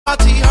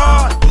Partey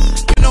hard,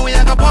 you know we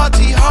like a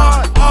party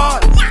hard,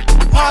 hard.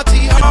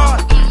 Partey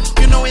hard,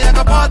 you know we like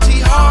a party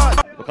hard.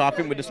 Look, I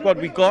think with the squad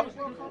we got,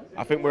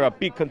 I think we're a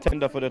big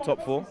contender for the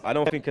top 4. I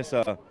don't think it's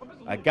a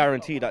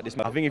guarantee that this.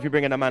 I think if you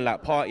bring in a man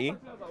like Partey,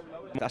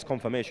 that's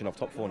confirmation of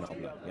top 4 now.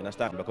 You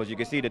understand? Because you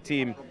can see the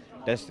team.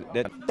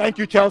 Thank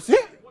you, Chelsea.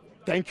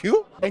 Thank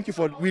you. Thank you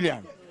for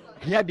William.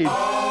 He had the.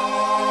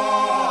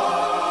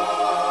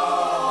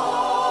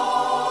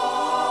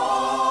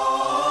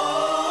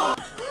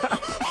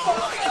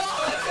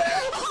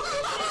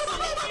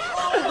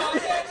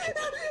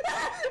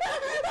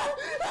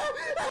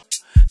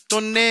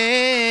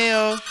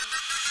 Torneo,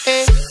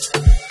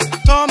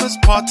 Thomas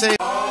Partey.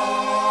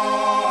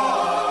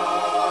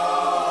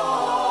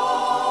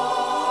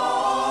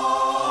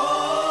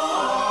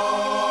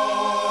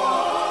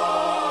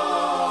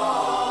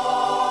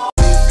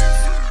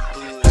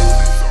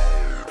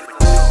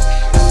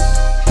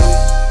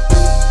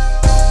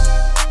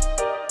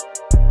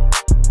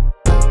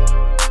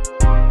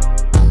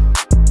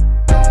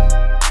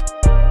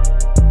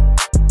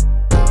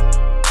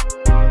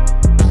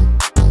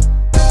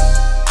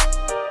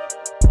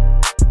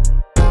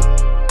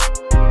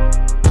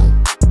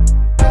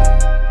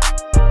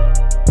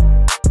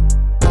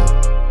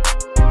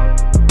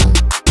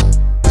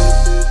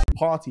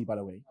 Partey, by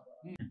the way.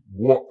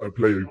 What a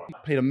player.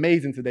 Played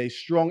amazing today,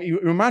 strong. He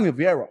reminded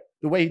me of Vieira.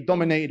 The way he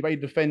dominated, the way he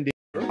defended.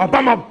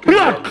 Obama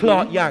blood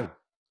clot young.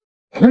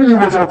 Who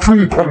was our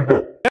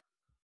cucumber?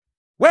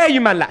 Where are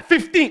you, man? Like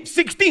 15th,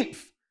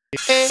 16th?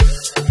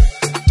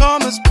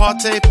 Thomas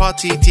Partey,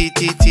 Partey,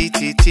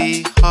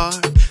 T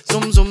hard.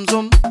 Zoom, zoom,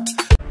 zoom.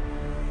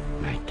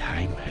 My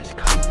time has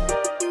come.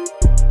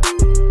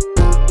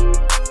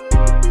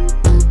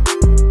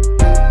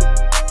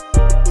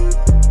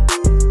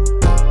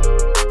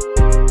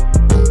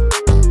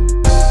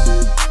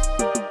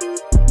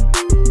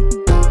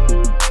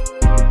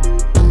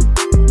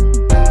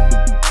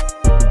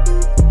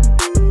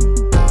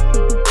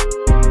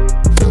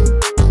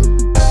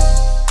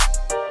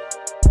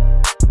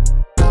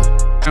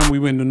 We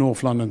win the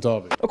North London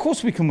derby. Of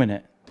course we can win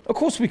it. Of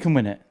course we can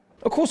win it.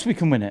 Of course we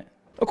can win it.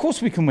 Of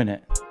course we can win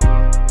it.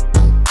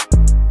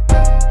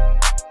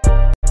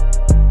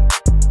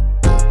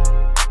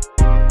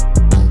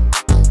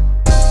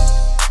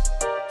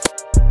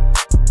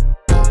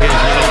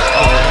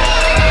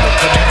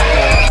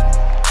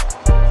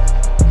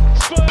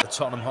 The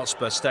Tottenham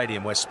Hotspur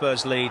Stadium, where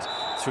Spurs lead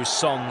through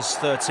Son's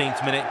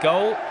 13th minute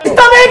goal. You've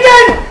done it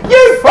again!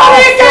 You've done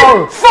it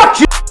again! Fuck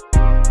you!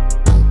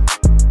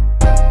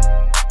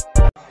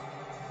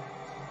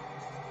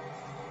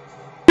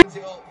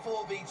 It up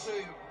 4v2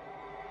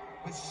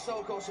 with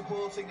Sissoko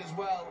supporting as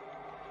well,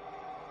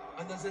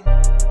 and there's an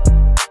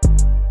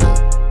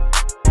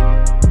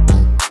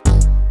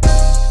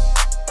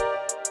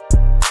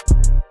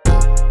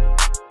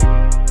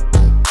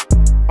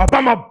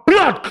Obama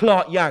blood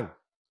clot young.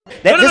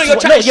 No,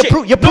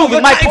 you're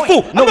proving my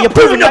point. No, you're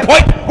proving your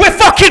point. We're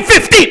fucking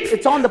 15th.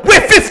 It's on the.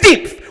 We're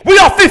 15th. We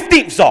are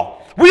 15th, sir.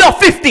 We are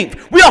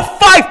 15th. We are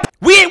 5.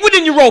 We ain't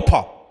winning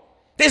Europa.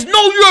 There's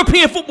no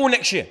European football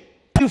next year.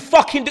 You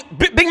fucking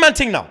big man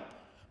thing now.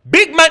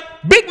 Big man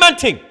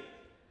thing.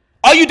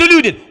 Are you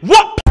deluded?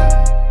 What?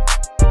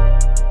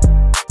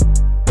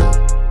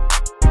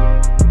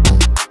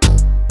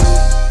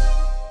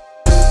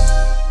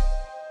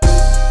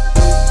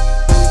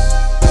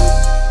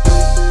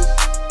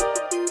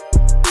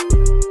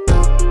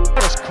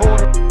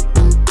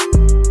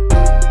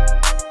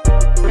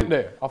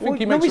 I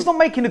think he's not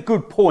making a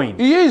good point.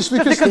 He is,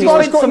 because he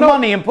spent some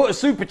money and put a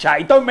super chat,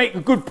 he don't make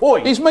a good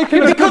point. He's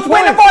making a good point. Because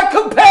when have I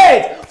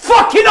compared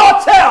fucking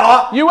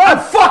Arteta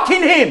and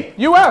fucking him?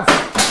 You have.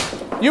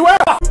 You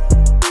have.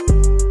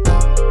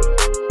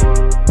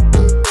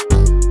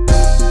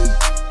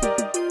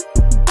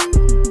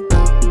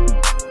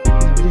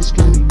 It is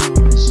going to be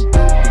marvellous.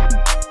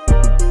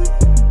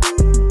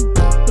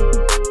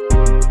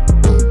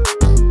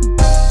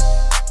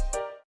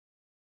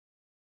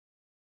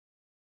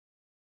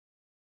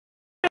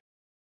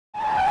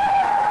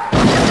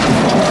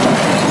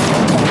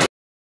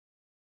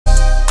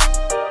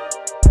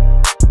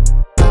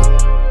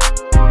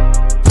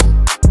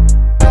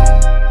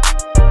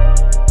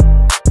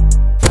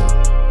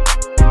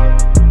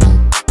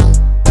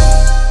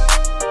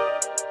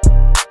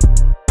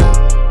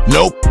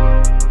 Nope.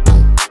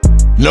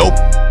 Nope.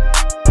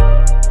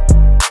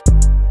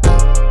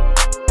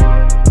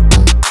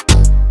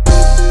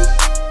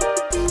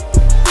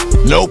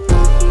 Nope.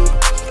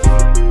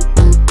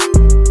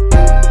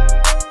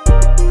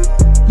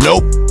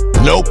 Nope.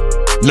 Nope.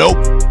 Nope.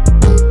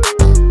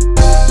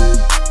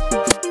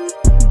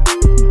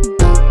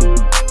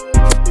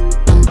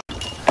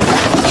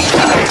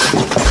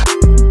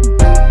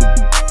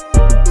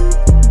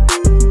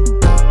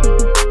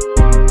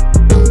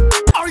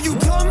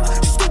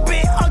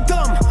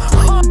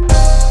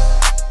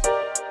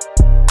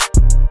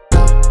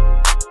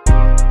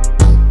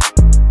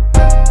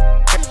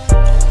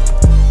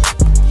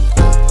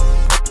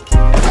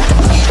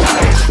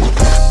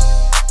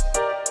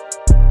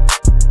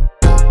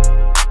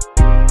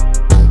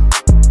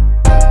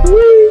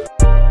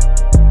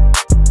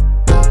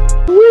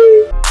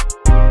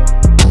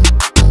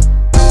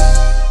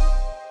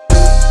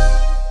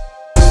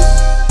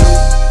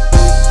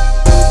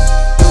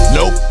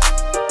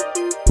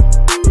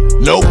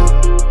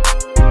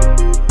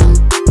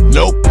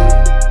 Nope.